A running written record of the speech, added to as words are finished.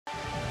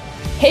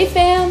Hey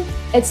fam,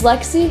 it's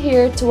Lexi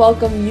here to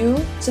welcome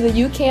you to the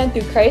You Can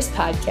Through Christ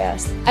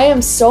podcast. I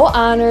am so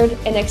honored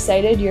and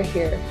excited you're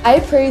here.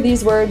 I pray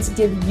these words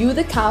give you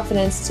the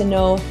confidence to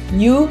know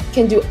you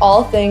can do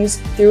all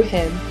things through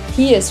Him.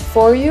 He is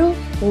for you,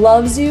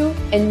 loves you,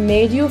 and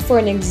made you for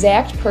an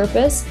exact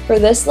purpose for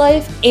this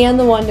life and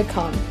the one to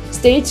come.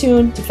 Stay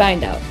tuned to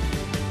find out.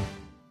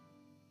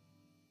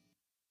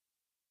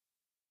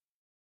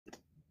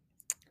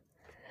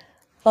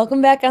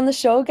 Welcome back on the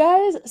show,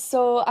 guys.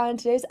 So on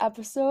today's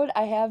episode,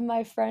 I have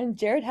my friend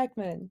Jared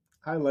Heckman.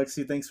 Hi,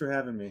 Lexi. Thanks for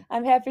having me.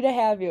 I'm happy to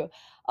have you.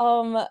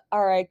 All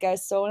right,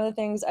 guys. So one of the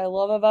things I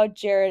love about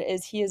Jared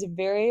is he is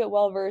very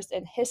well versed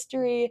in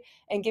history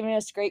and giving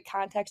us great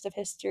context of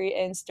history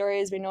and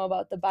stories we know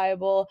about the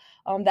Bible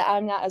that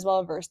I'm not as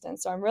well versed in.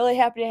 So I'm really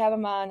happy to have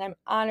him on. I'm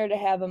honored to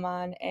have him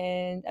on,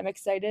 and I'm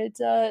excited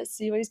to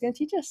see what he's going to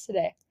teach us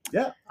today.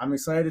 Yeah, I'm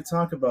excited to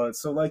talk about it.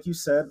 So like you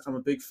said, I'm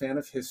a big fan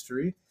of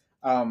history.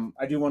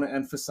 I do want to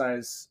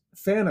emphasize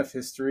fan of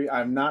history.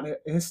 I'm not a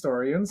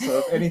historian, so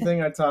if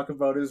anything I talk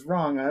about is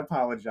wrong, I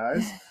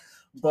apologize.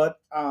 But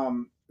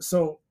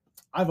so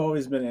I've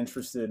always been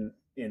interested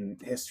in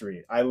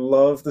history. I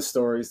love the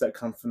stories that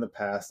come from the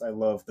past. I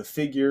love the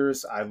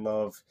figures. I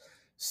love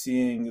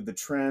seeing the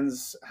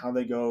trends, how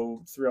they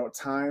go throughout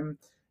time.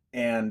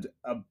 And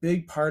a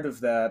big part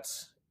of that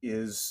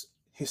is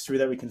history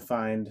that we can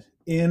find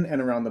in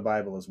and around the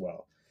Bible as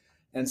well.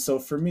 And so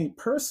for me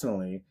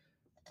personally,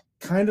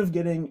 kind of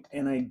getting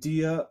an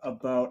idea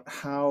about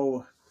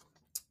how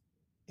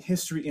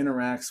history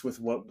interacts with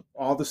what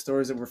all the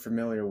stories that we're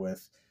familiar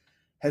with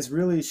has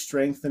really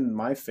strengthened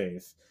my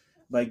faith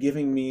by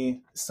giving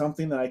me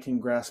something that I can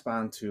grasp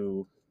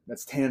onto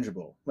that's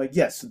tangible. Like,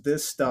 yes,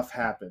 this stuff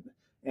happened.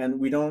 And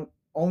we don't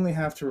only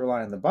have to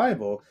rely on the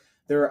Bible.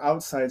 There are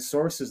outside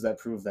sources that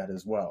prove that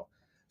as well.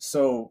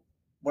 So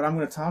what I'm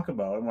going to talk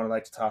about and what I'd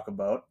like to talk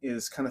about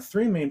is kind of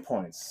three main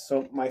points.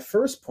 So my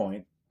first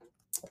point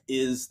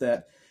is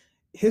that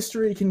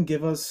history can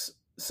give us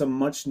some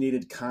much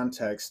needed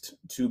context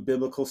to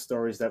biblical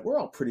stories that we're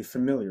all pretty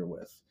familiar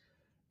with.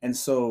 And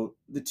so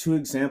the two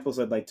examples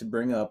I'd like to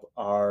bring up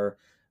are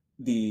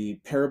the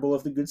parable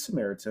of the Good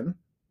Samaritan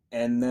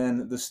and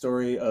then the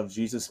story of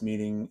Jesus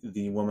meeting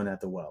the woman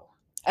at the well.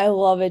 I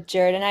love it,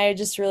 Jared. And I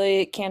just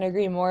really can't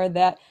agree more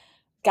that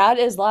God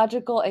is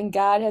logical and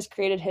God has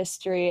created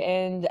history.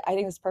 And I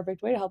think it's a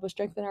perfect way to help us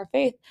strengthen our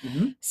faith.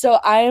 Mm-hmm. So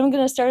I am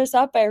going to start us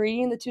off by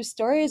reading the two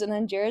stories, and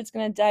then Jared's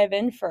going to dive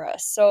in for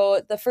us.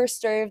 So the first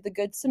story of the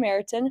Good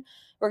Samaritan,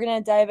 we're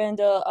going to dive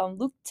into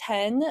Luke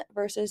 10,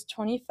 verses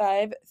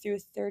 25 through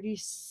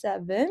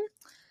 37.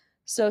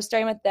 So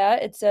starting with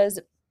that, it says,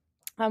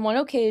 on one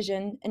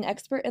occasion, an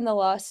expert in the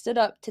law stood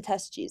up to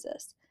test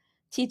Jesus.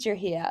 Teacher,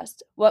 he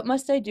asked, what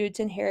must I do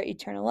to inherit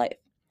eternal life?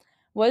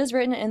 What is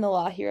written in the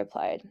law, he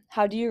replied.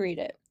 How do you read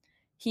it?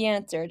 He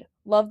answered,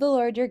 love the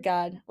Lord your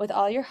God with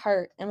all your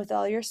heart and with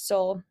all your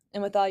soul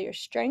and with all your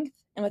strength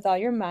and with all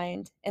your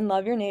mind, and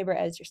love your neighbor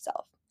as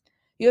yourself.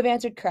 You have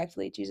answered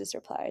correctly, Jesus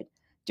replied.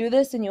 Do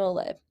this and you will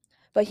live.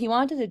 But he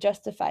wanted to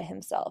justify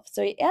himself,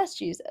 so he asked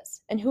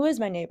Jesus, and who is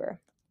my neighbor?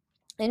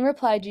 In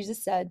reply,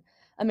 Jesus said,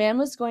 a man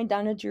was going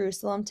down to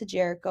Jerusalem to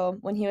Jericho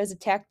when he was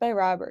attacked by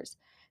robbers.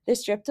 They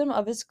stripped him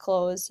of his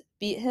clothes,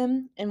 beat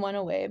him, and went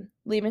away,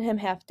 leaving him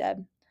half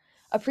dead.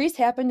 A priest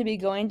happened to be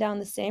going down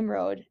the same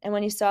road, and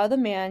when he saw the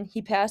man, he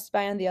passed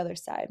by on the other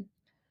side.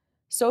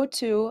 So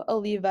too, a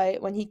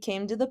Levite, when he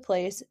came to the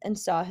place and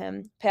saw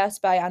him,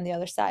 passed by on the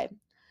other side.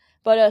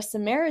 But a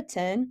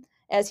Samaritan,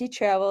 as he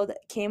traveled,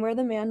 came where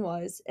the man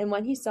was, and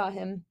when he saw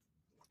him,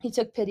 he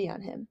took pity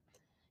on him.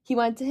 He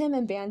went to him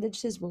and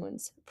bandaged his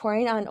wounds,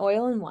 pouring on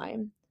oil and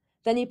wine.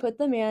 Then he put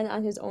the man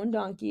on his own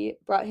donkey,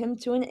 brought him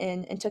to an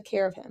inn, and took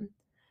care of him.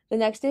 The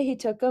next day he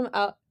took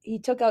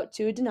out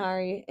 2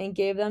 denarii and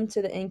gave them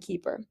to the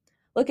innkeeper.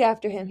 Look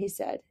after him, he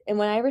said, and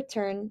when I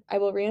return, I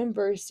will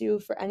reimburse you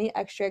for any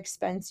extra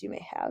expense you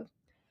may have.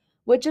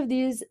 Which of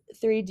these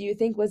 3 do you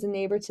think was a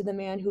neighbor to the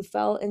man who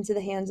fell into the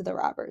hands of the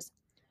robbers?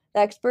 The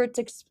expert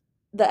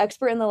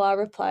in the law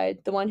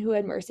replied, the one who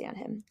had mercy on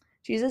him.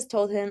 Jesus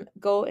told him,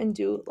 go and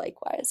do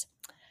likewise.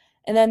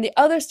 And then the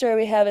other story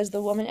we have is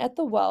the woman at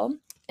the well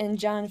in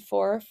John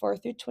 4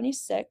 through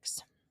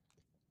 26,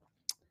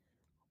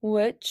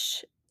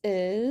 which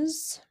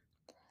is,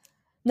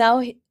 now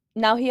he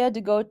had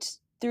to go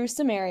through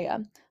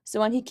Samaria. So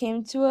when he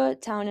came to a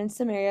town in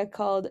Samaria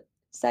called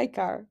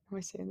Sychar, am I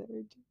saying that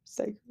right?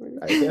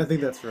 Sychar. I think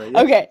that's right.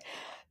 Yeah. Okay.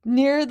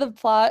 Near the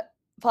plot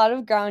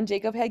of ground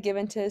Jacob had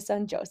given to his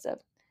son Joseph.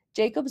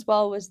 Jacob's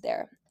well was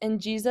there,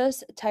 and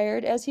Jesus,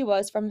 tired as he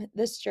was from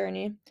this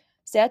journey,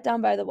 sat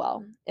down by the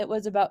well. It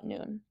was about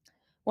noon.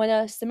 When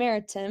a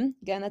Samaritan,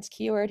 again, that's a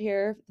key word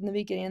here in the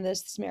beginning of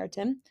this,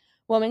 Samaritan,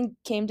 woman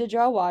came to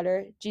draw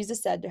water,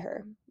 Jesus said to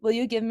her, will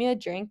you give me a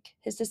drink?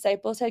 His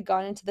disciples had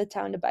gone into the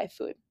town to buy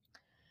food.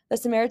 The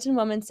Samaritan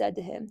woman said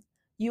to him,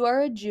 you are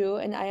a Jew,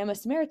 and I am a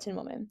Samaritan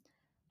woman.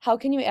 How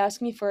can you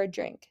ask me for a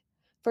drink?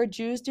 For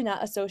Jews do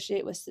not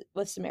associate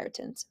with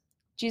Samaritans.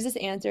 Jesus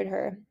answered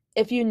her,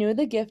 if you knew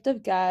the gift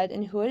of God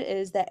and who it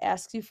is that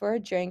asks you for a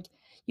drink,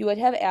 You would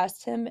have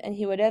asked him, and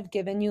he would have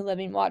given you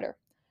living water."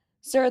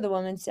 "Sir," the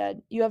woman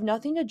said, "you have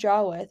nothing to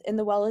draw with, and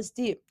the well is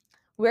deep.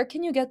 Where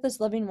can you get this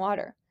living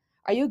water?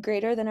 Are you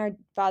greater than our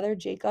father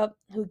Jacob,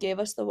 who gave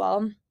us the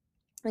well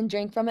and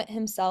drank from it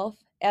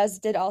himself, as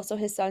did also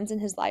his sons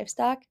and his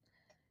livestock?"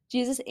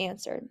 Jesus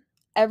answered,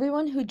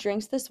 "Everyone who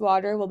drinks this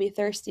water will be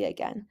thirsty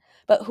again,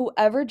 but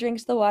whoever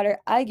drinks the water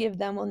I give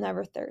them will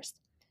never thirst.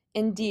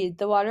 Indeed,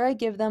 the water I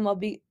give them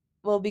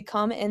will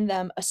become in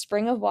them a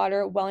spring of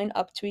water welling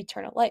up to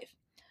eternal life."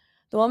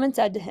 The woman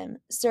said to him,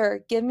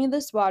 "Sir, give me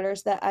this water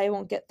so that I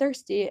won't get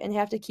thirsty and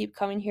have to keep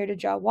coming here to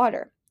draw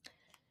water."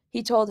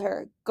 He told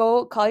her,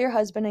 "Go, call your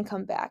husband and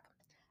come back."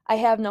 "I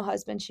have no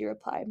husband," she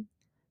replied.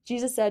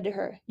 Jesus said to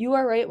her, "You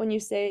are right when you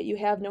say you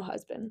have no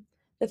husband.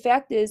 The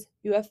fact is,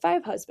 you have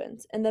 5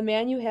 husbands, and the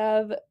man you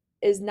have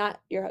is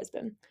not your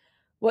husband.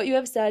 What you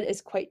have said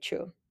is quite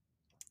true."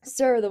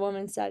 "Sir," the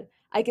woman said,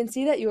 "I can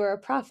see that you are a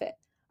prophet.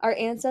 Our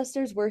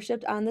ancestors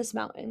worshipped on this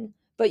mountain,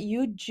 but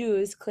you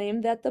Jews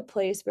claim that the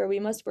place where we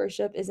must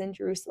worship is in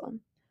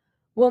Jerusalem."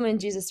 "Woman,"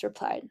 Jesus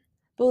replied,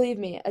 "believe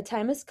me, a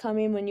time is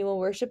coming when you will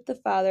worship the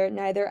Father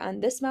neither on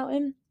this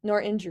mountain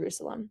nor in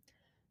Jerusalem.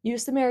 You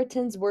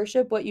Samaritans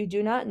worship what you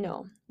do not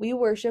know. We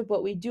worship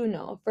what we do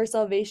know, for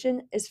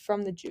salvation is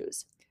from the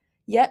Jews.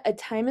 Yet a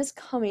time is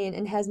coming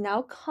and has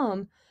now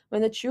come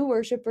when the true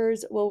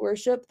worshippers will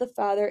worship the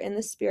Father in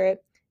the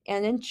Spirit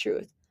and in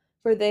truth,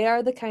 for they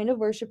are the kind of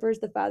worshippers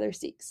the Father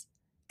seeks.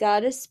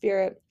 God is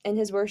Spirit, and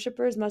his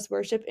worshippers must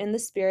worship in the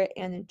Spirit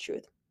and in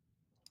truth."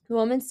 The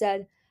woman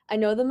said, "I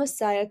know the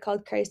Messiah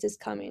called Christ is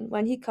coming.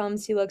 When he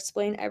comes, he will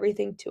explain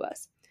everything to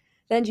us."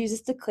 Then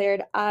Jesus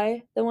declared,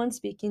 "I, the one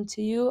speaking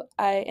to you,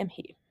 I am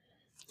he."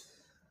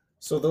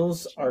 So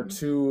those are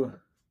two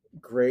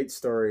great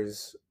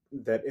stories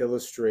that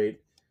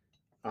illustrate,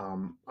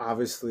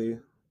 obviously,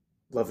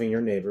 loving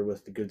your neighbor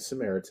with the Good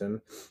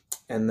Samaritan.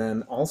 And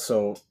then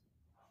also,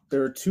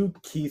 there are two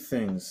key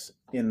things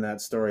in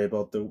that story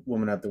about the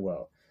woman at the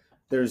well.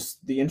 There's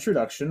the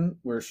introduction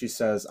where she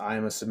says, "I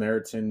am a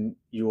Samaritan,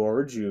 you are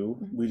a Jew,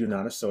 we do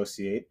not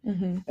associate."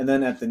 Mm-hmm. And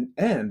then at the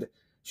end,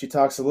 she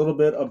talks a little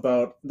bit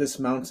about this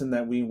mountain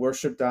that we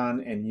worshipped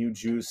on, and you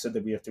Jews said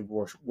that we have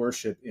to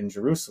worship in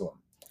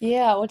Jerusalem.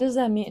 Yeah, what does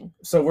that mean?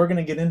 So we're going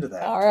to get into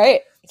that. All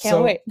right,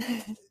 can't wait.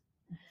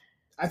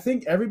 I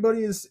think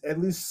everybody is at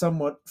least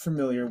somewhat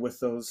familiar with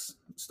those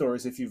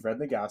stories if you've read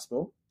the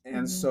gospel.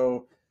 And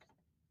so,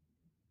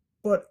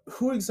 but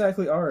who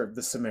exactly are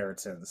the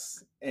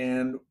Samaritans,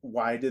 and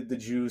why did the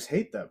Jews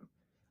hate them?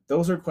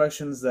 Those are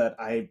questions that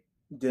I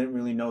didn't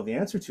really know the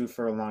answer to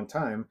for a long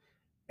time,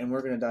 and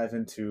we're going to dive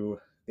into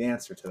the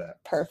answer to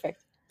that.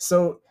 Perfect.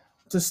 So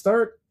to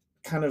start,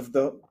 kind of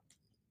the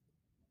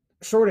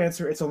short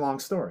answer, it's a long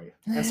story.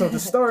 And so to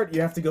start,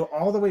 you have to go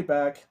all the way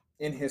back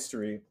in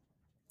history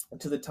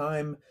to the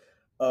time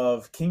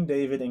of King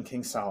David and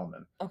King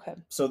Solomon. Okay.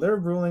 So they're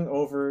ruling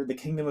over the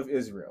kingdom of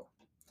Israel.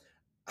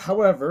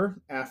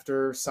 However,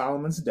 after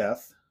Solomon's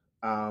death,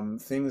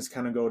 things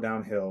kind of go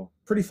downhill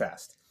pretty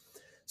fast.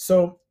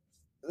 So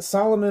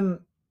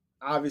Solomon,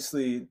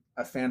 obviously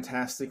a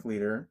fantastic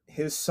leader,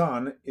 his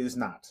son is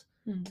not.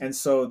 Mm-hmm. And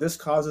so this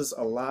causes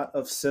a lot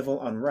of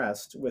civil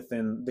unrest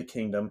within the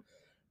kingdom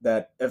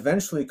that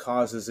eventually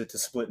causes it to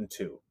split in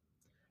two.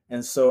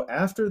 And so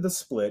after the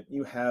split,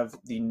 you have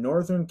the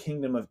northern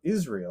kingdom of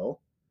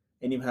Israel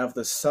and you have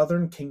the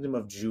southern kingdom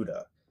of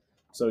Judah.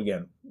 So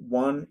again,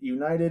 one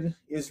united,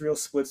 Israel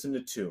splits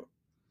into two.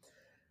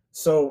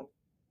 So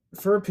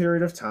for a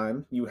period of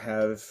time, you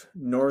have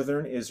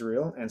northern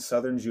Israel and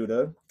southern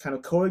Judah kind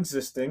of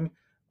coexisting,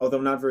 although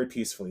not very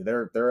peacefully.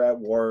 They're at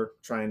war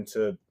trying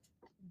to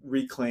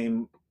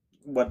reclaim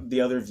what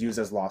the other views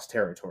as lost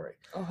territory.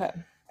 Okay.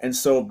 And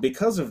so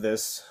because of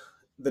this,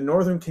 the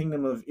northern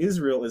kingdom of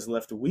Israel is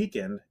left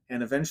weakened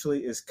and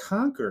eventually is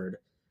conquered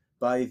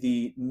by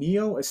the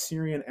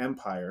Neo-Assyrian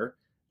Empire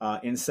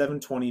in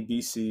 720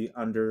 BC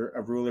under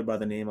a ruler by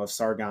the name of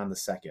Sargon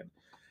II.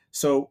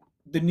 So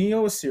the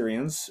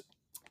Neo-Assyrians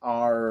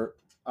are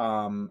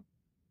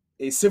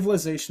a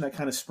civilization that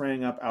kind of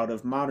sprang up out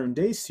of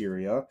modern-day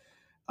Syria,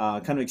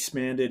 kind of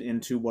expanded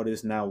into what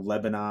is now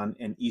Lebanon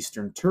and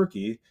eastern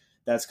Turkey.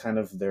 That's kind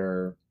of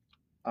their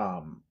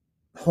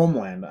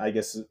homeland, I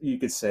guess you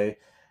could say.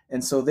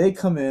 And so they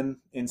come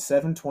in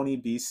 720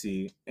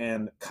 BC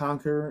and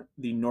conquer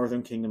the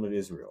northern kingdom of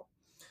Israel.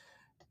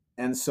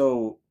 And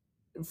so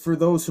for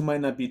those who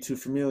might not be too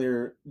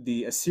familiar,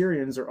 the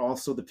Assyrians are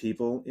also the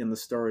people in the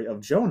story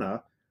of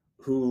Jonah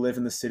who live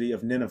in the city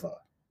of Nineveh.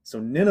 So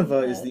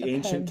Nineveh is the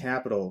ancient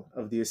capital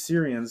of the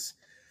Assyrians.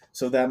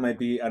 So that might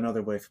be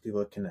another way for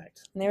people to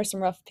connect. And they were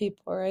some rough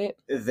people, right?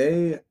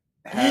 They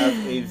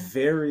have a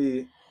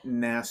very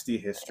nasty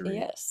history.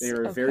 Yes. They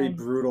are very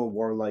brutal,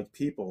 warlike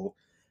people.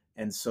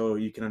 And so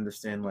you can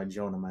understand why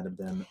Jonah might have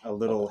been a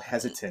little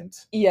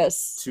hesitant.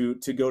 Yes. To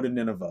go to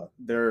Nineveh,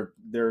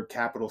 their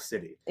capital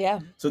city. Yeah.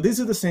 So these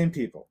are the same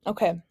people.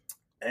 Okay.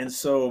 And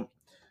so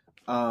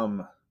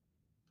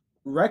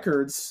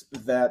records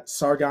that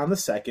Sargon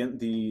II,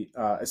 the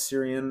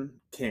Assyrian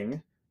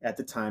king at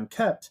the time,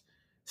 kept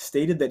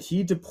stated that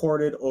he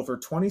deported over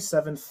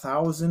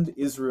 27,000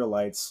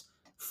 Israelites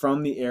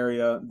from the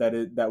area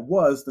that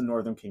was the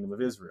northern kingdom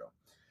of Israel.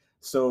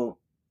 So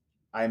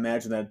I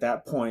imagine that at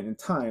that point in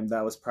time,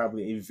 that was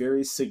probably a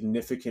very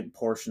significant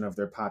portion of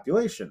their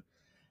population.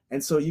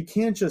 And so you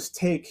can't just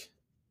take,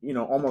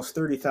 almost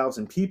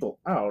 30,000 people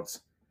out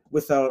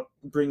without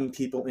bringing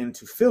people in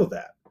to fill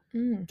that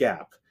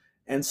gap.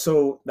 And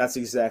so that's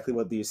exactly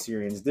what the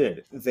Assyrians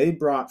did. They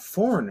brought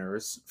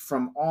foreigners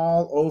from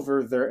all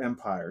over their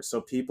empire.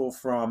 So people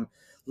from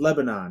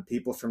Lebanon,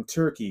 people from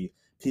Turkey,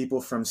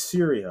 people from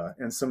Syria,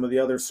 and some of the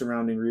other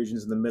surrounding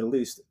regions in the Middle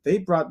East. They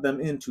brought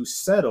them in to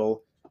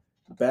settle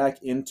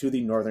back into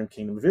the northern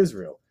kingdom of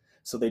Israel.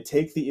 So they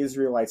take the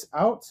Israelites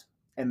out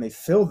and they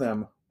fill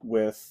them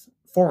with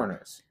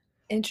foreigners.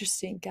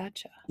 Interesting.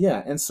 Gotcha.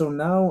 Yeah, and so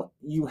now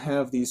you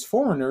have these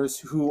foreigners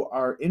who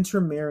are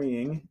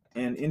intermarrying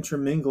and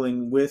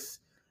intermingling with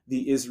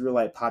the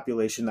Israelite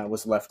population that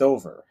was left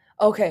over.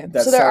 Okay,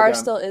 so there are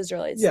still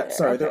Israelites there. Yeah,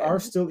 sorry, there are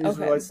still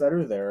Israelites that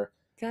are there.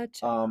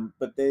 Gotcha.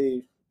 But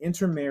they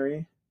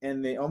intermarry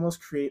and they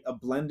almost create a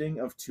blending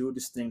of two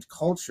distinct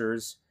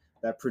cultures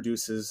that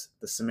produces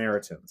the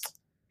Samaritans.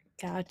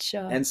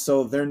 Gotcha. And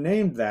so they're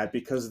named that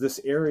because this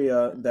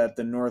area that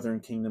the northern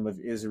kingdom of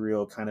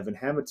Israel kind of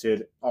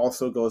inhabited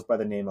also goes by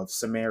the name of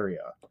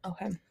Samaria.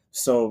 Okay.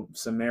 So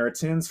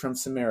Samaritans from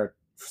Samaria.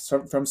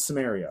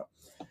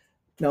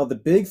 Now the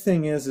big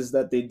thing is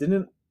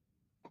that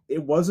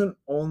it wasn't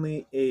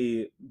only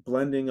a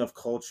blending of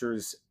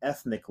cultures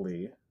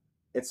ethnically,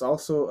 it's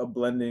also a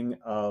blending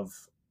of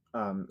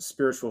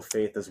spiritual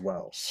faith as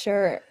well.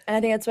 Sure. And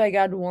I think that's why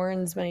God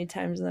warns many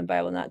times in the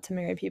Bible not to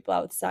marry people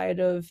outside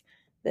of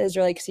the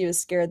Israelites, because he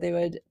was scared they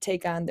would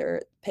take on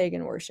their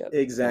pagan worship.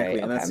 Exactly.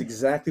 Right? And that's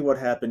exactly what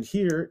happened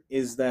here,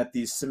 is that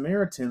these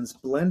Samaritans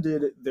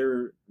blended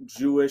their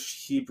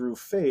Jewish Hebrew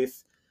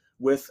faith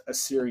with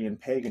Assyrian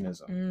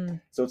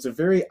paganism. So it's a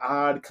very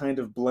odd kind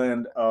of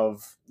blend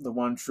of the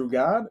one true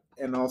God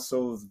and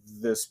also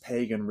this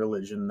pagan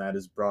religion that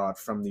is brought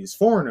from these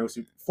foreigners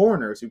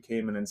who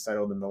came in and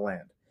settled in the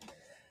land.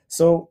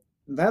 So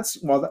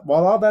that's while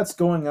all that's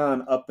going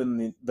on up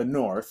in the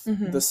north,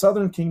 the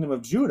southern kingdom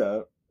of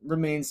Judah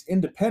remains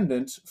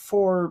independent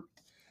for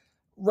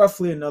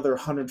roughly another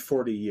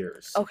 140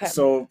 years. Okay.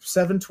 So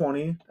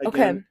 720,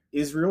 again,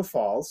 Israel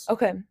falls.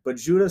 Okay. But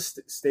Judah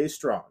stays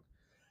strong.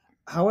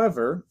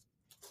 However,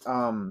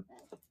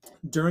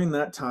 during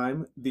that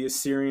time, the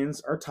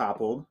Assyrians are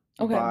toppled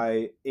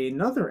by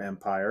another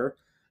empire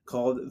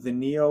called the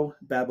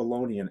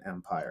Neo-Babylonian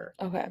Empire.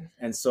 Okay.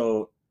 And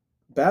so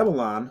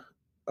Babylon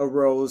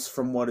arose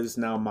from what is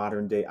now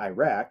modern-day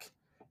Iraq,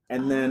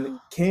 and then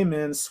came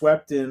in,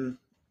 swept in,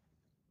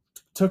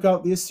 took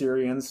out the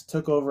Assyrians,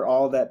 took over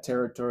all that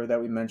territory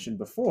that we mentioned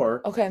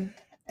before,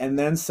 and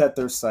then set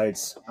their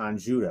sights on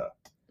Judah.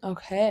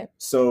 Okay.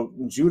 So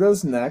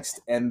Judah's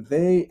next, and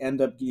they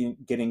end up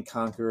getting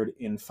conquered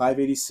in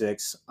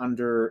 586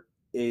 under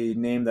a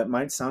name that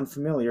might sound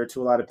familiar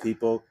to a lot of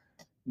people,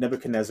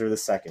 Nebuchadnezzar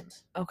II.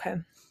 Okay.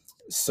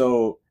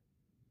 So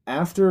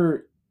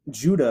after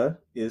Judah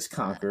is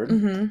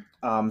conquered,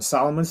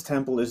 Solomon's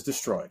temple is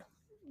destroyed.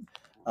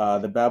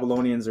 The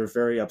Babylonians are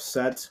very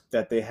upset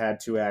that they had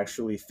to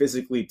actually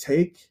physically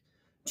take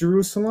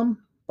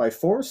Jerusalem by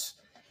force.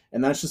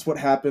 And that's just what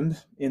happened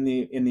in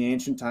the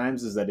ancient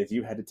times, is that if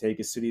you had to take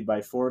a city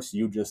by force,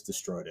 you just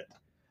destroyed it.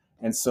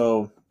 And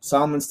so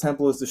Solomon's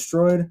temple is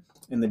destroyed,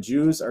 and the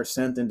Jews are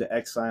sent into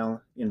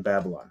exile in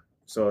Babylon.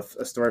 So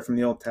a story from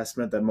the Old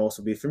Testament that most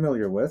will be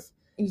familiar with.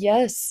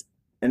 Yes.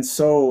 And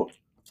so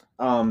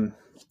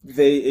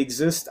they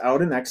exist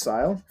out in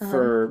exile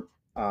for,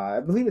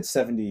 I believe it's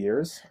 70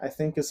 years, I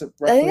think is it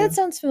roughly? I think that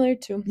sounds familiar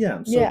too.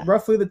 Yeah, so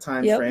roughly the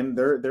time frame.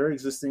 They're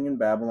existing in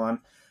Babylon.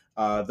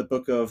 The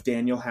book of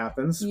Daniel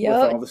happens with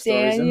all the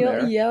stories in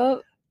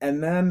there.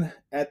 And then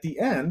at the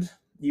end,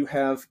 you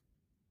have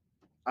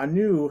a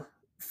new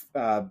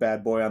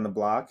bad boy on the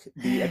block,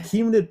 the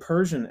Achaemenid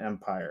Persian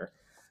Empire.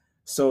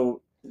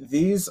 So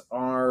these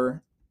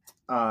are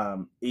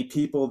a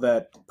people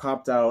that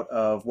popped out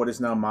of what is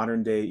now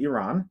modern-day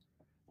Iran.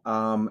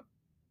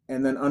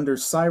 And then under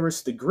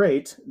Cyrus the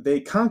Great, they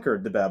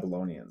conquered the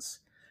Babylonians.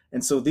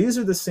 And so these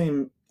are the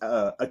same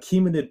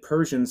Achaemenid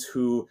Persians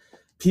who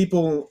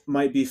people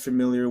might be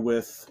familiar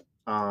with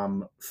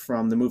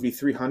from the movie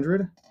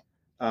 300,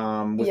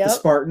 with the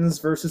Spartans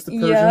versus the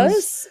Persians.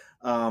 Yes.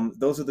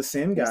 Those are the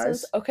same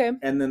guys. Okay.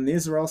 And then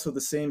these are also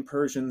the same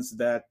Persians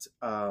that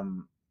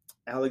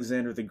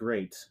Alexander the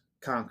Great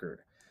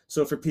conquered.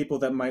 So for people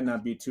that might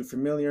not be too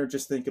familiar,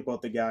 just think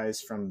about the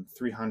guys from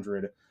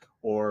 300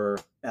 or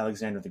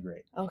Alexander the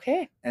Great.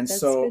 Okay. And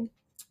so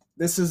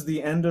this is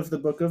the end of the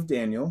book of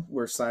Daniel,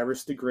 where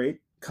Cyrus the Great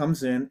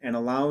comes in and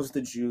allows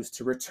the Jews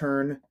to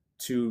return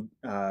to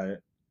the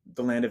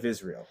land of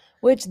Israel.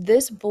 Which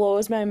this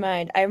blows my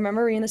mind. I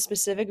remember reading the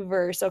specific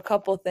verse, a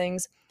couple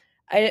things.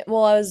 I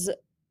was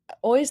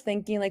always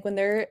thinking, like, when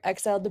they're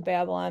exiled to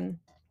Babylon,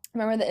 I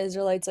remember the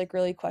Israelites like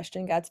really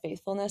questioned God's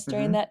faithfulness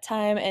during that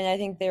time, and I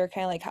think they were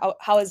kind of like,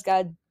 how is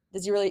God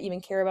does he really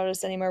even care about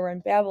us anymore? We're in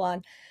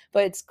Babylon.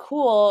 But it's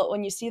cool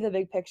when you see the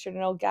big picture to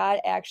know God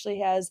actually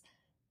has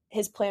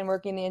his plan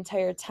working the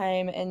entire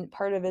time. And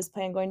part of his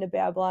plan going to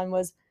Babylon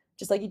was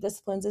just like he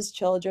disciplines his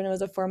children. It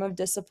was a form of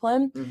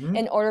discipline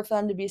in order for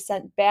them to be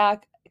sent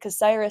back, because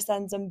Cyrus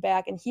sends them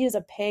back, and he is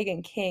a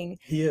pagan king.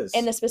 He is.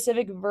 In a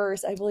specific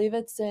verse, I believe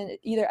it's in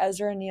either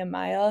Ezra or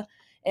Nehemiah,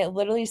 and it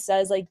literally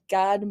says like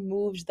God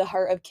moved the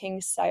heart of King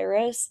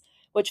Cyrus,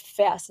 which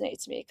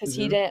fascinates me because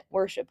he didn't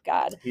worship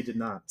God. He did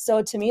not.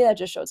 So to me, that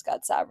just shows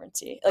God's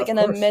sovereignty, like in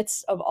the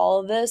midst of all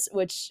of this,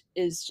 which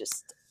is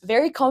just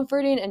very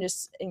comforting and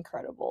just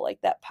incredible. Like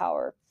that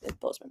power, it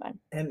blows my mind.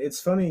 And it's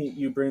funny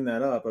you bring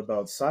that up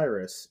about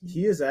Cyrus.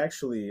 He is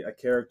actually a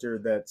character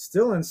that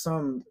still in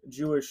some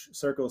Jewish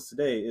circles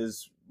today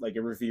is like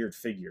a revered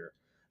figure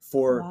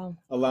for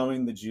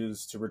allowing the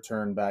Jews to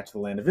return back to the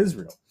land of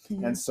Israel.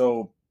 And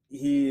so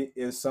he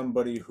is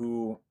somebody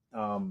who,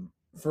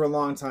 for a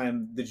long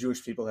time, the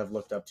Jewish people have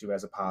looked up to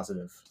as a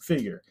positive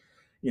figure.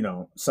 You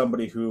know,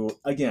 somebody who,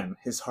 again,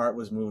 his heart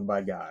was moved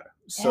by God.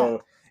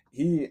 So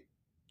he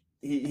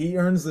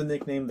earns the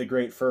nickname the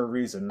Great for a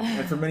reason,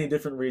 and for many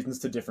different reasons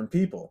to different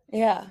people.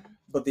 Yeah.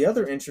 But the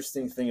other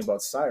interesting thing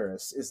about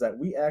Cyrus is that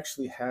we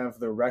actually have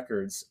the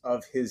records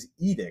of his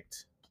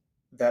edict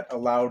that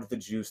allowed the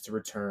Jews to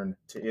return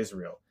to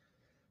Israel.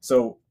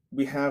 So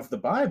we have the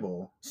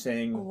Bible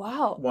saying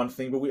one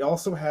thing, but we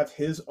also have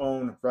his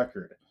own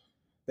record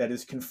that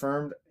is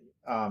confirmed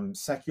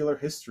secular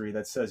history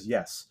that says,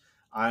 yes,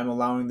 I'm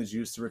allowing the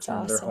Jews to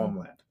return to their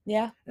homeland.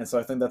 Yeah. And so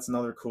I think that's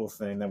another cool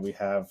thing that we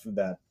have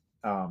that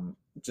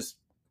just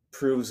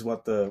proves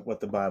what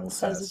the Bible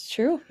says. It's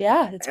true.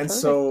 Yeah, it's and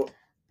perfect. So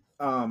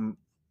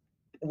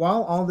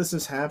while all this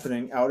is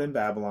happening out in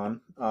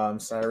Babylon,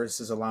 Cyrus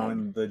is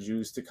allowing the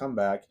Jews to come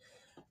back.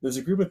 There's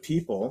a group of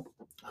people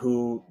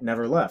who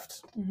never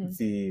left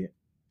the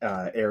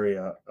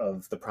area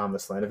of the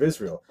promised land of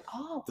Israel.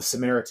 The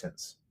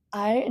Samaritans.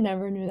 I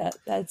never knew that.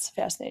 That's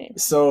fascinating.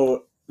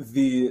 So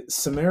the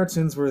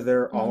Samaritans were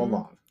there all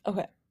along.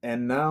 Okay.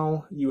 And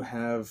now you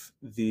have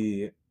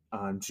the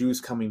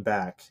Jews coming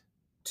back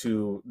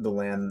to the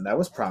land that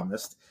was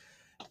promised,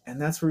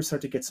 and that's where we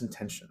start to get some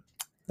tension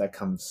that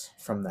comes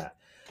from that.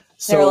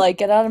 So they're like,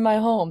 get out of my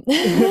home.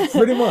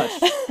 Pretty much.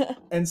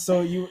 And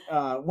so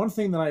one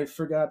thing that I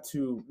forgot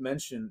to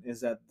mention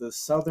is that the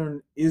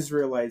southern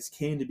Israelites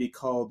came to be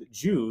called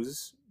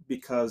Jews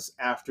because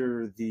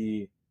after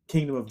the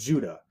kingdom of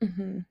Judah.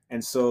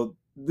 And so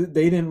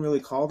they didn't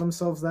really call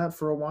themselves that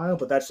for a while,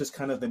 but that's just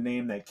kind of the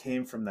name that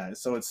came from that.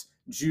 So it's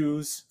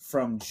Jews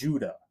from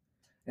Judah.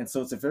 And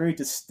so it's a very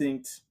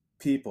distinct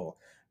people,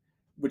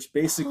 which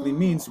basically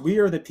means we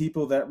are the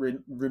people that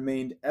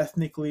remained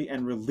ethnically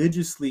and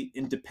religiously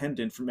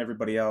independent from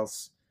everybody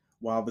else,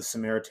 while the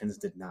Samaritans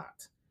did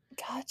not.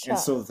 Gotcha. And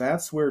so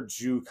that's where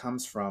Jew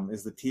comes from,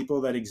 is the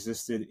people that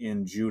existed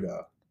in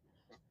Judah.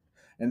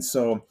 And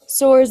so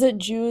is it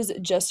Jews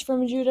just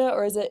from Judah,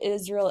 or is it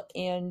Israel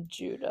and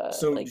Judah?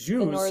 So like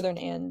Jews the northern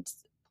and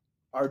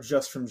are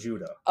just from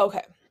Judah.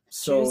 Okay.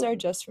 So Jews are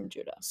just from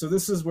Judah. So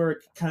this is where it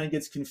kind of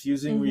gets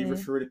confusing. We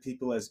refer to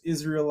people as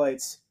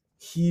Israelites,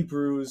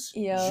 Hebrews,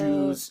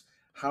 Jews.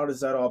 How does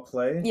that all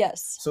play?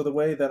 Yes. So the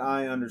way that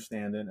I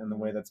understand it, and the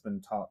way that's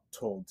been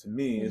told to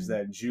me, is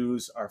that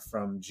Jews are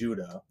from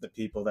Judah, the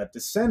people that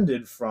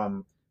descended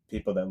from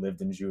people that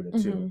lived in Judah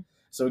too.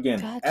 So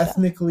again,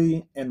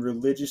 ethnically and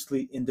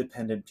religiously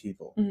independent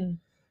people.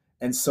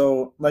 And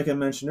so, like I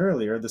mentioned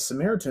earlier, the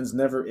Samaritans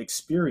never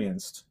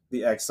experienced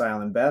the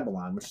exile in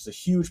Babylon, which is a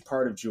huge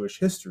part of Jewish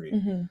history.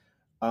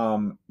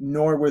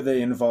 Nor were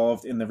they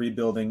involved in the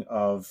rebuilding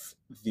of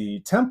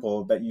the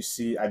temple that you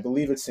see, I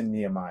believe it's in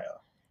Nehemiah.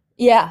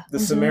 Yeah. The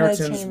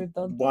Samaritans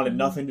wanted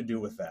nothing to do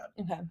with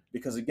that.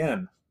 Because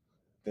again,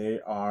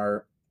 they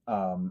are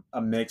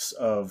a mix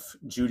of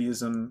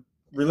Judaism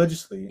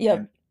religiously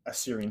and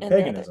Assyrian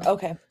paganism.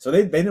 So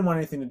they didn't want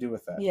anything to do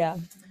with that. Yeah.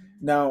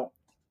 Now,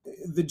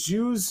 the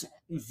Jews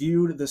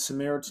viewed the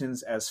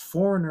Samaritans as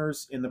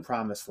foreigners in the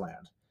promised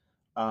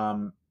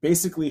land,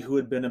 basically who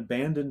had been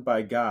abandoned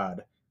by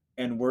God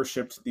and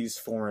worshipped these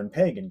foreign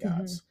pagan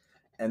gods.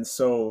 And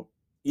so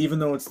even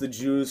though it's the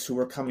Jews who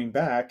were coming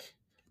back,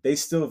 they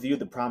still viewed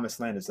the promised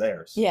land as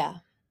theirs. Yeah.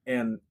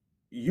 And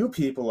you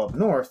people up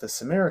north, the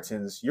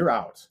Samaritans, you're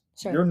out.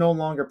 Sure. You're no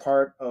longer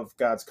part of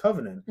God's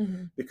covenant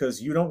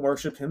because you don't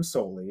worship him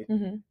solely.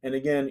 And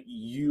again,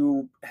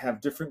 you have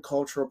different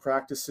cultural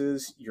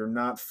practices. You're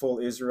not full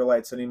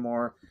Israelites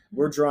anymore.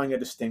 We're drawing a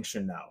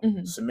distinction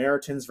now.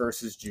 Samaritans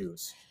versus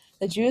Jews.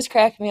 The Jews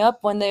crack me up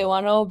when they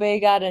want to obey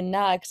God and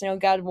not, because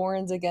God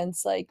warns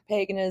against like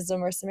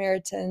paganism or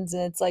Samaritans,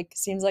 and it's like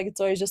seems like it's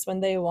always just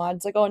when they want.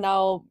 It's like, oh,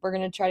 now we're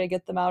gonna try to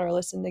get them out or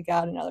listen to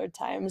God, and other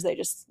times they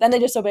just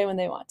obey when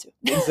they want to.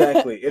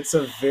 Exactly, it's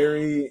a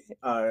very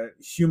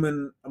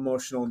human,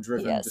 emotional,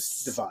 driven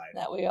divide.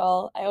 That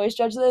I always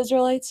judge the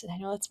Israelites, and I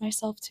know that's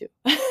myself too.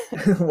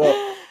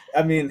 Well,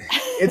 I mean,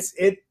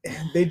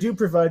 they do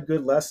provide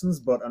good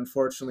lessons, but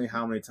unfortunately,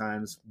 how many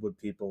times would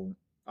people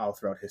all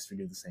throughout history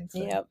do the same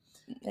thing. Yep,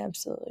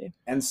 absolutely.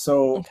 And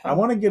so Okay. I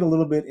want to get a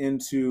little bit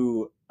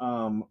into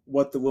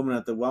what the woman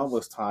at the well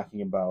was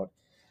talking about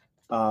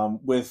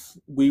with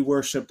we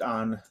worshipped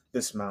on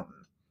this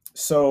mountain.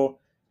 So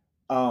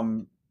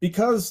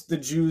because the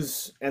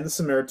Jews and the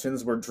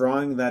Samaritans were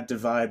drawing that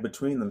divide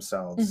between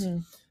themselves,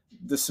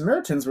 the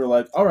Samaritans were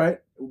like, all right,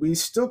 we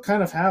still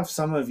kind of have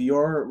some of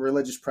your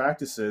religious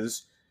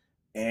practices,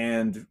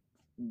 and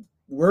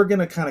we're going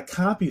to kind of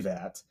copy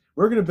that.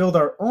 We're going to build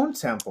our own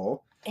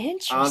temple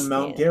on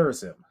Mount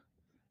Gerizim.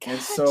 Gotcha. And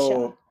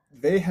so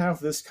they have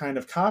this kind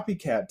of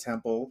copycat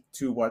temple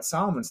to what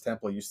Solomon's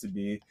temple used to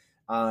be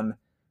on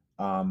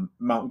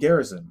Mount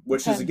Gerizim,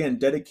 which is, again,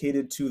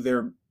 dedicated to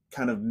their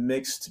kind of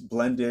mixed,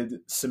 blended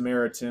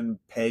Samaritan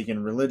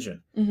pagan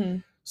religion.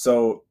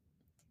 So,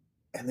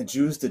 and the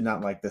Jews did not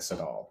like this at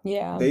all.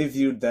 Yeah. They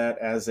viewed that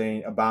as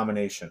an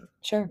abomination.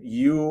 Sure.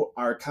 You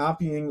are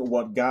copying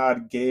what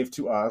God gave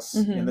to us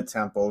in the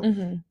temple,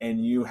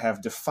 and you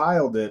have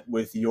defiled it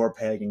with your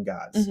pagan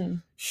gods.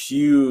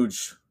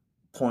 Huge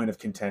point of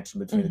contention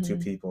between the two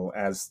people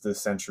as the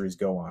centuries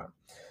go on.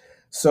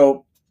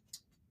 So,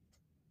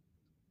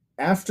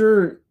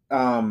 after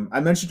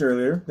I mentioned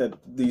earlier that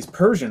these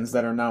Persians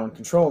that are now in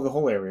control of the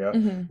whole area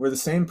were the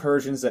same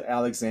Persians that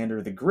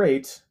Alexander the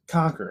Great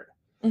conquered.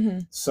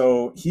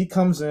 So he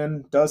comes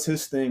in, does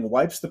his thing,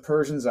 wipes the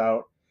Persians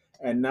out,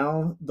 and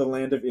now the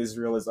land of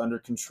Israel is under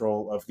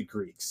control of the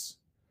Greeks.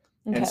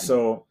 And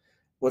so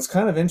what's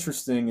kind of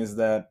interesting is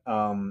that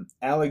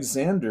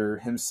Alexander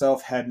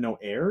himself had no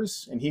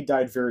heirs, and he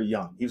died very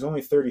young. He was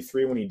only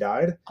 33 when he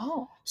died.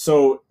 Oh.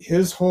 So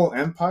his whole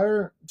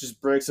empire just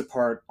breaks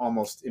apart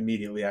almost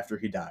immediately after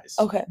he dies.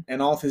 Okay.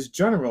 And all of his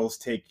generals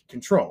take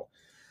control.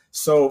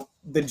 So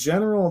the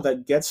general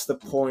that gets the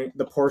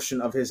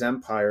portion of his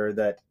empire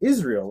that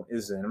Israel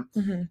is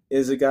in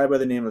is a guy by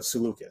the name of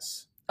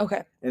Seleucus.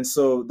 Okay. And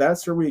so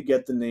that's where we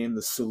get the name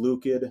the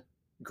Seleucid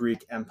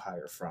Greek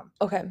Empire from.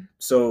 Okay.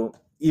 So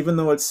even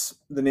though it's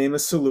the name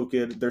is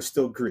Seleucid, they're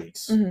still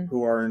Greeks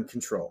who are in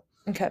control.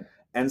 Okay.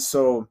 And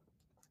so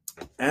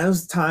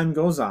as time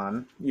goes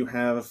on, you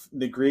have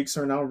the Greeks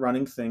are now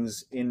running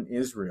things in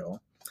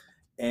Israel,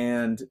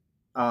 and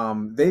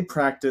they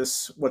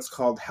practice what's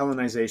called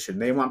Hellenization.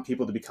 They want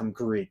people to become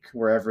Greek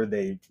wherever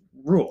they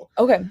rule.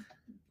 Okay.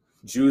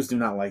 Jews do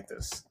not like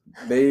this.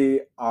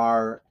 They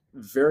are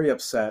very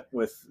upset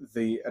with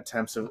the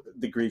attempts of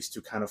the Greeks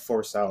to kind of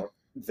force out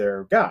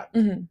their God,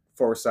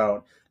 force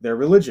out their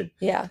religion.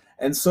 Yeah.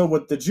 And so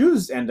what the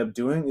Jews end up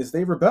doing is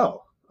they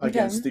rebel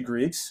against the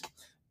Greeks,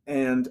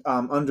 and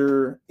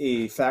under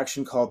a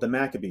faction called the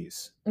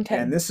Maccabees. Okay.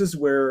 And this is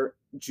where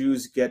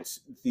Jews get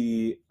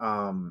the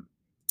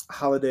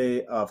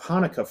holiday of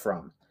Hanukkah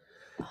from,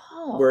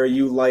 where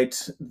you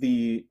light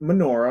the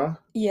menorah,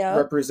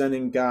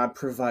 representing God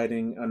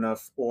providing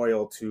enough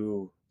oil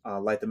to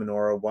light the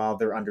menorah while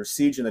they're under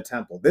siege in the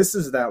temple. This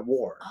is that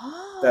war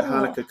that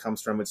Hanukkah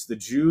comes from. It's the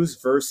Jews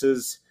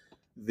versus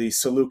the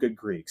Seleucid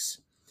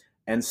Greeks.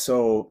 And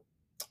so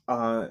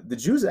the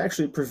Jews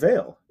actually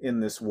prevail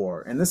in this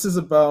war. And this is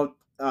about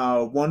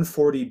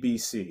 140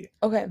 BC.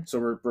 Okay.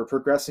 So we're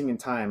progressing in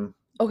time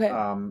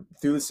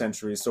through the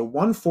centuries. So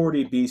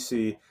 140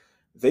 BC,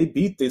 they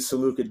beat the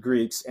Seleucid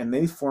Greeks, and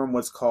they form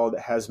what's called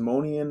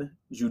Hasmonean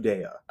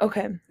Judea.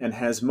 Okay. And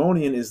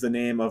Hasmonean is the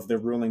name of the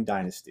ruling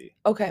dynasty.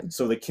 Okay.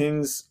 So the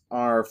kings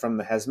are from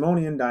the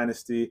Hasmonean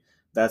dynasty.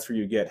 That's where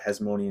you get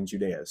Hasmonean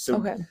Judea.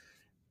 So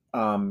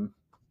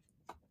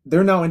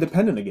they're now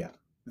independent again.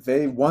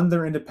 They won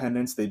their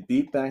independence. They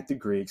beat back the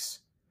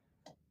Greeks.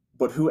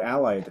 But who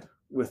allied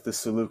with the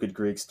Seleucid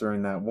Greeks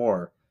during that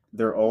war?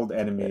 Their old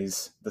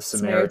enemies, the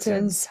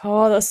Samaritans.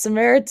 Oh, the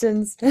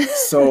Samaritans.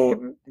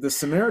 So the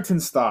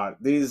Samaritans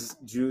thought, these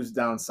Jews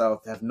down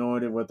south have no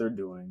idea what they're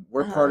doing.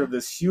 We're part of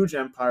this huge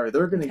empire.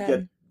 They're going to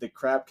get the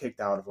crap kicked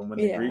out of them when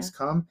the Greeks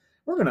come.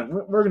 We're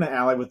gonna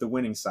ally with the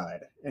winning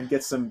side and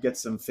get some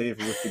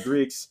favor with the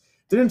Greeks.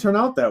 Didn't turn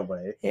out that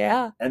way.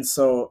 Yeah. And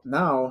so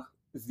now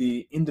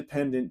the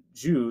independent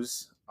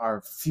Jews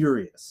are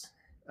furious.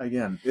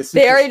 Again,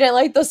 they already didn't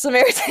like the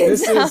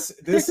Samaritans.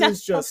 This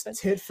is just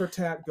tit for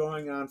tat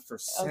going on for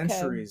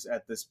centuries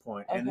at this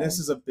point. And this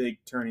is a big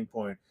turning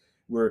point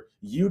where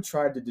you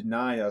tried to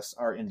deny us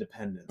our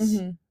independence.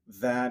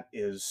 That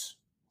is,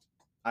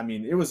 I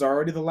mean, it was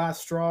already the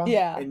last straw.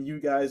 Yeah. And you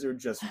guys are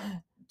just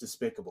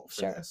despicable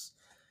for this.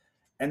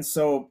 And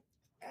so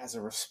as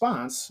a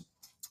response,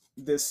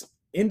 this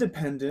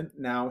independent,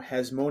 now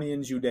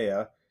Hasmonean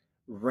Judea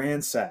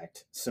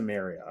ransacked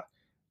Samaria,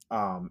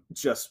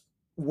 just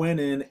went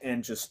in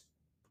and just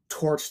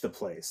torched the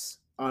place.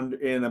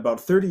 In about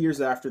 30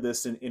 years after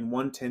this, in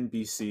 110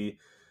 BC,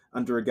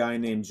 under a guy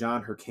named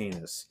John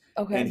Hyrcanus.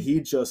 And he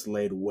just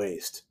laid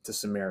waste to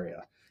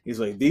Samaria. He's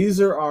like,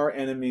 these are our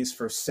enemies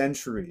for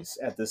centuries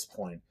at this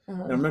point.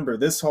 Now remember,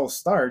 this all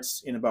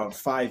starts in about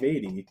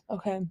 580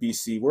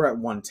 BC. We're at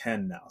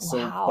 110 now. So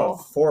about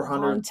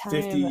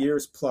 450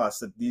 years plus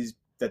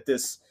that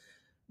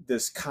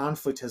this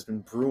conflict has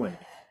been brewing.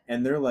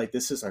 And they're like,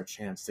 this is our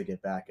chance to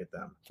get back at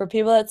them. For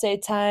people that say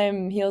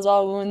time heals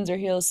all wounds or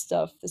heals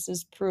stuff, this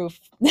is proof.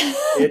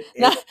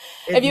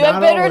 If you have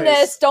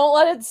bitterness, don't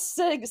let it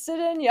sit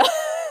in you.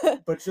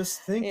 But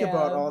just think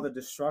about all the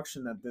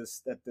destruction that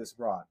this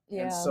brought.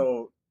 Yeah. And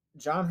so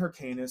John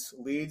Hyrcanus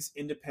leads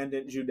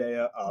independent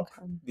Judea up,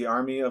 the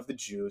army of the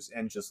Jews,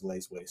 and just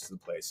lays waste to the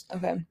place.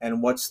 Okay.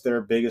 And what's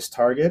their biggest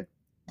target?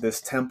 This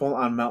temple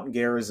on Mount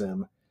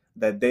Gerizim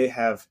that they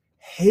have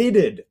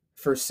hated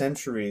for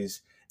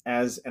centuries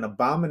as an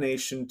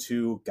abomination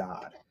to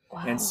God.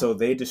 Wow. And so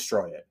they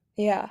destroy it.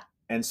 Yeah.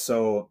 And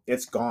so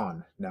it's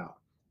gone now.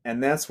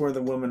 And that's where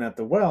the woman at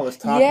the well is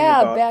talking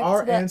about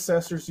our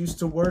ancestors used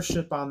to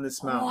worship on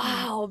this mountain.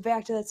 Wow,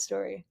 back to that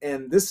story.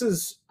 And this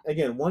is,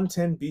 again,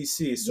 110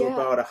 BC, so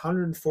about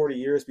 140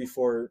 years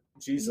before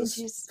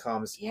Jesus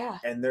comes. Yeah.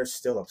 And they're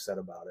still upset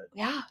about it.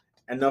 Yeah.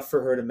 Enough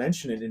for her to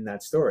mention it in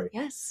that story.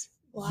 Yes.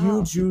 Wow.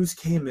 You Jews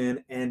came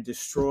in and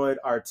destroyed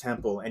our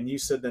temple, and you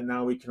said that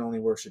now we can only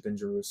worship in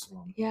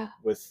Jerusalem. Yeah.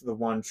 With the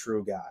one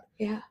true God.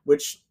 Yeah.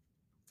 Which,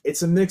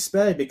 it's a mixed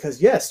bag,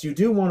 because yes, you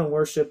do want to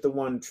worship the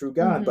one true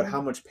God, but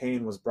how much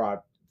pain was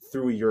brought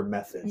through your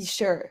methods?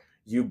 Sure.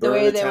 You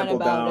burned the temple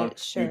down,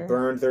 you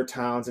burned their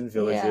towns and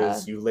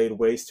villages, you laid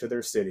waste to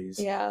their cities.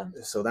 Yeah.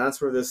 So that's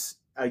where this,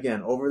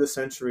 again, over the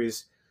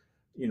centuries,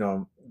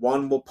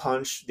 one will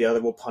punch, the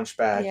other will punch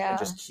back, and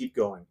just keep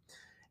going.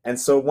 And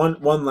so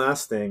one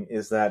last thing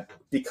is that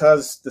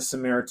because the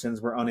Samaritans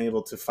were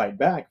unable to fight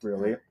back,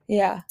 really,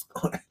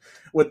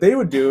 what they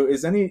would do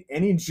is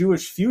any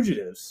Jewish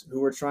fugitives who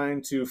were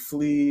trying to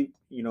flee,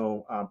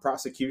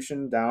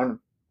 prosecution down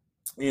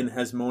in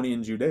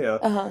Hasmonean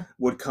Judea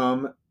would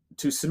come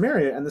to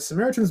Samaria, and the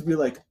Samaritans would be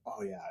like,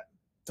 "Oh yeah,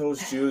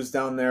 those Jews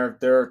down there,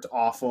 they're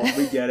awful.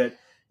 We get it.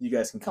 You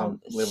guys can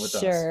come live with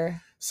us."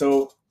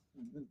 So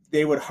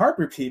they would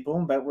harbor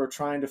people that were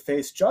trying to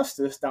face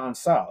justice down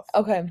south.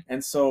 Okay.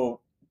 And so,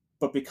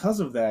 but because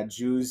of that,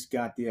 Jews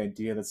got the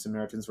idea that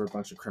Samaritans were a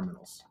bunch of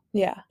criminals.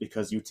 Yeah.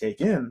 Because you take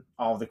in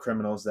all the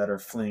criminals that are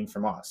fleeing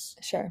from us.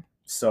 Sure.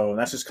 So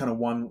that's just kind of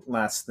one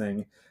last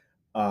thing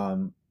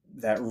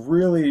that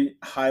really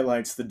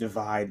highlights the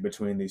divide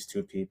between these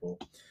two people.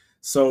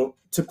 So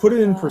to put it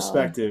in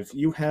perspective,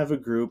 you have a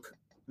group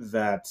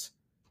that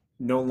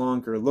no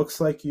longer looks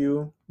like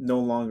you, no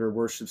longer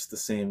worships the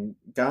same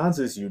gods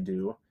as you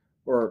do,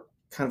 or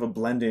kind of a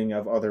blending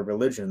of other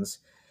religions.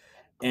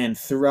 And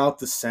throughout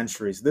the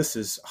centuries, this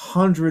is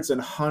hundreds and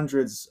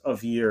hundreds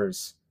of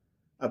years,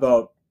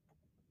 about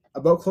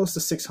close to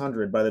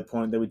 600 by the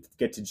point that we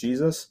get to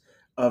Jesus,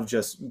 we're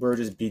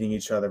just beating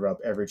each other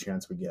up every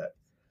chance we get.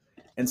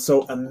 And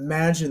so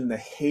imagine the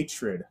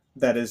hatred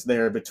that is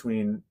there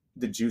between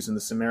the Jews and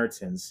the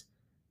Samaritans.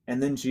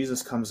 And then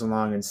Jesus comes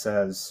along and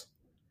says,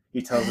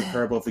 he tells the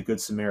parable of the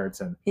Good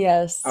Samaritan.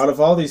 Yes. Out of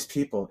all these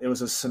people, it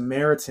was a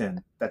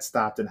Samaritan that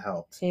stopped and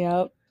helped.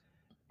 Yep.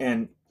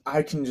 And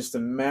I can just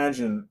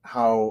imagine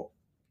how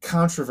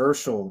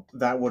controversial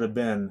that would have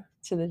been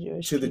to the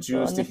Jews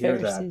to hear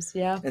that.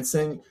 Yeah. And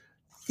saying,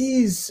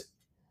 these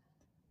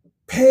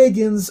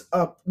pagans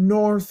up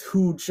north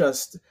who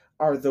just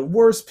are the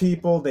worst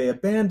people, they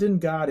abandoned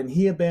God and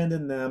he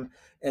abandoned them,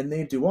 and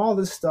they do all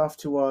this stuff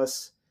to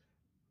us,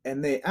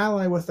 and they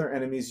ally with their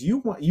enemies.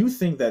 You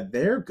think that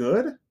they're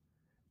good?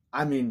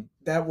 I mean,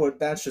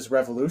 that's just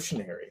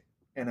revolutionary,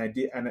 an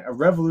idea, and a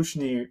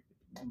revolutionary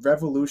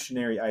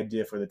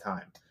idea for the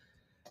time.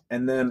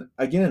 And then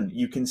again,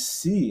 you can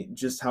see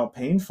just how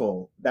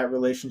painful that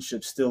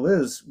relationship still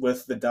is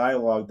with the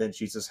dialogue that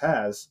Jesus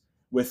has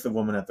with the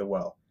woman at the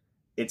well.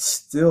 It's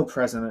still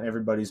present in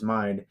everybody's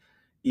mind,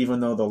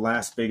 even though the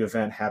last big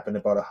event happened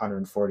about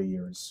 140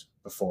 years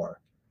before.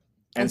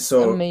 And that's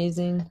so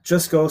amazing.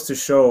 Just goes to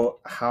show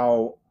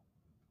how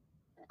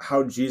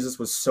Jesus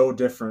was so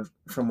different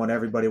from what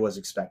everybody was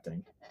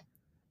expecting.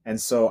 And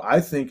so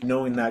I think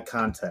knowing that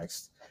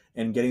context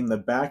and getting the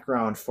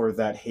background for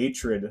that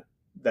hatred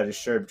that is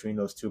shared between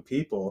those two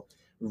people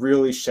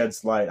really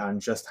sheds light on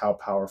just how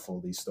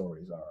powerful these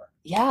stories are.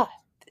 Yeah.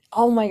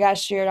 Oh my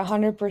gosh, Jared,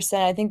 100%.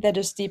 I think that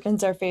just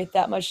deepens our faith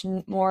that much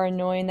more,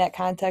 knowing that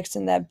context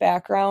and that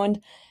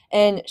background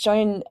and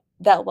showing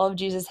that love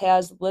Jesus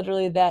has,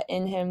 literally that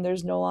in him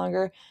there's no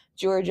longer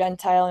Jew or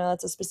Gentile. I know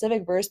that's a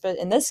specific verse, but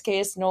in this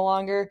case, no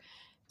longer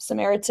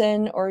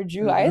Samaritan or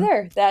Jew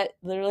either. That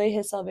literally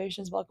his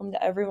salvation is welcome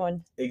to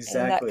everyone.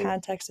 Exactly. And that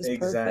context is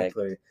perfect.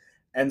 Exactly.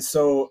 And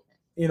so,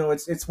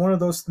 it's one of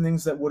those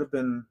things that would have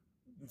been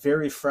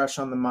very fresh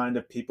on the mind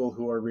of people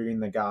who are reading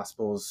the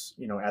Gospels,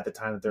 at the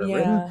time that they're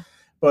written.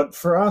 But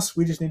for us,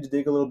 we just need to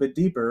dig a little bit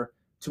deeper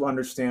to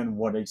understand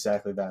what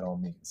exactly that all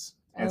means.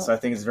 And so I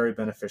think it's very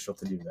beneficial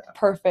to do that.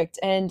 Perfect.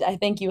 And I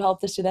think you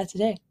helped us do that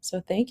today.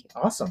 So thank you.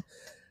 Awesome.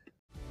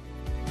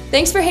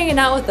 Thanks for hanging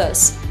out with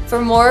us.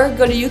 For more,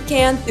 go to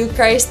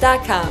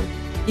youcanthroughchrist.com.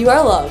 You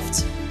are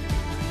loved.